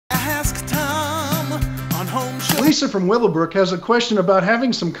Ask Tom on Home Show. Lisa from Willowbrook has a question about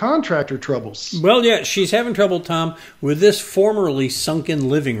having some contractor troubles. Well, yeah, she's having trouble, Tom, with this formerly sunken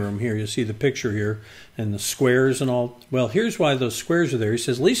living room here. You see the picture here and the squares and all. Well, here's why those squares are there. He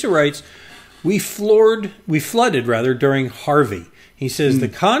says, Lisa writes, we flooded during Harvey. He says the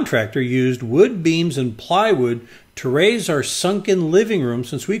contractor used wood beams and plywood to raise our sunken living room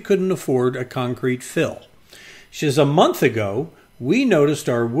since we couldn't afford a concrete fill. She says, a month ago, we noticed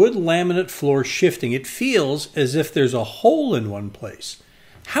our wood laminate floor shifting. It feels as if there's a hole in one place.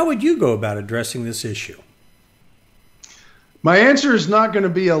 How would you go about addressing this issue? My answer is not going to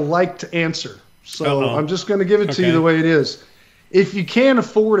be a liked answer. So I'm just going to give it to you the way it is. If you can't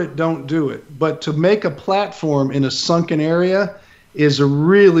afford it, don't do it. But to make a platform in a sunken area is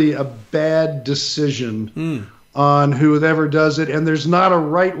really a bad decision on whoever does it. And there's not a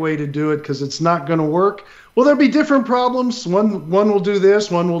right way to do it because it's not going to work. Well, there'll be different problems. One will do this,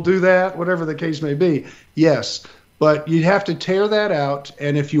 one will do that, whatever the case may be. Yes, but you have to tear that out.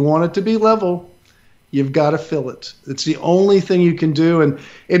 And if you want it to be level, you've got to fill it. It's the only thing you can do. And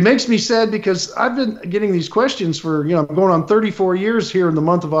it makes me sad because I've been getting these questions for, I'm going on 34 years here in the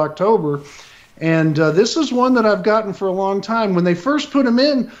month of October. And this is one that I've gotten for a long time. When they first put them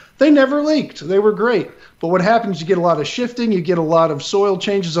in, they never leaked. They were great. But what happens, you get a lot of shifting, you get a lot of soil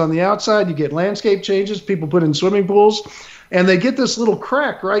changes on the outside, you get landscape changes, people put in swimming pools, and they get this little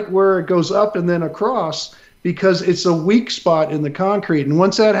crack right where it goes up and then across because it's a weak spot in the concrete. And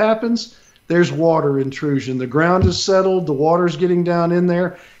once that happens, there's water intrusion. The ground is settled, the water's getting down in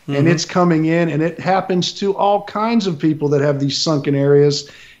there, and it's coming in, and it happens to all kinds of people that have these sunken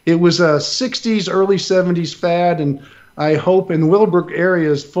areas. It was a 60s, early 70s fad, and I hope, and the Willowbrook area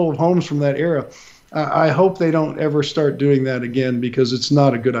is full of homes from that era. I hope they don't ever start doing that again because it's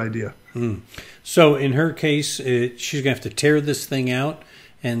not a good idea. So in her case, she's going to have to tear this thing out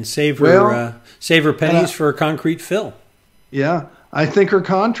and save her pennies for a concrete fill. Yeah. I think her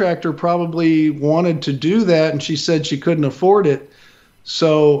contractor probably wanted to do that, and she said she couldn't afford it.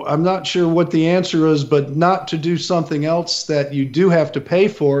 So I'm not sure what the answer is, but not to do something else that you do have to pay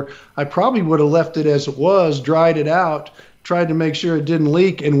for. I probably would have left it as it was, dried it out, tried to make sure it didn't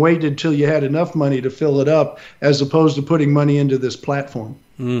leak, and waited till you had enough money to fill it up, as opposed to putting money into this platform.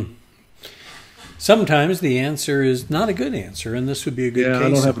 Sometimes the answer is not a good answer, and this would be a good case. I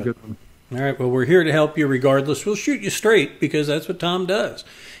don't have a good one. All right, well, we're here to help you regardless. We'll shoot you straight because that's what Tom does.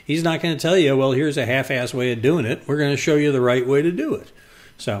 He's not going to tell you, well, here's a half-ass way of doing it. We're going to show you the right way to do it.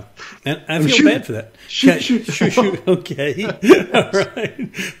 So, and I feel bad for that. Shoot. Okay. All right.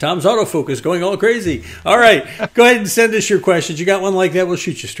 Tom's autofocus going all crazy. All right. Go ahead and send us your questions. You got one like that, we'll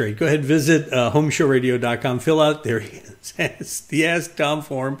shoot you straight. Go ahead and visit HomeShowRadio.com. Fill out the Ask Tom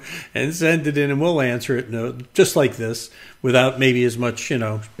form and send it in, and we'll answer it just like this without maybe as much,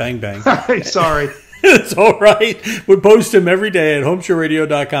 bang, bang. Sorry. It's all right. We post them every day at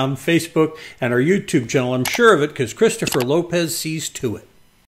HomeShowRadio.com, Facebook, and our YouTube channel. I'm sure of it because Christopher Lopez sees to it.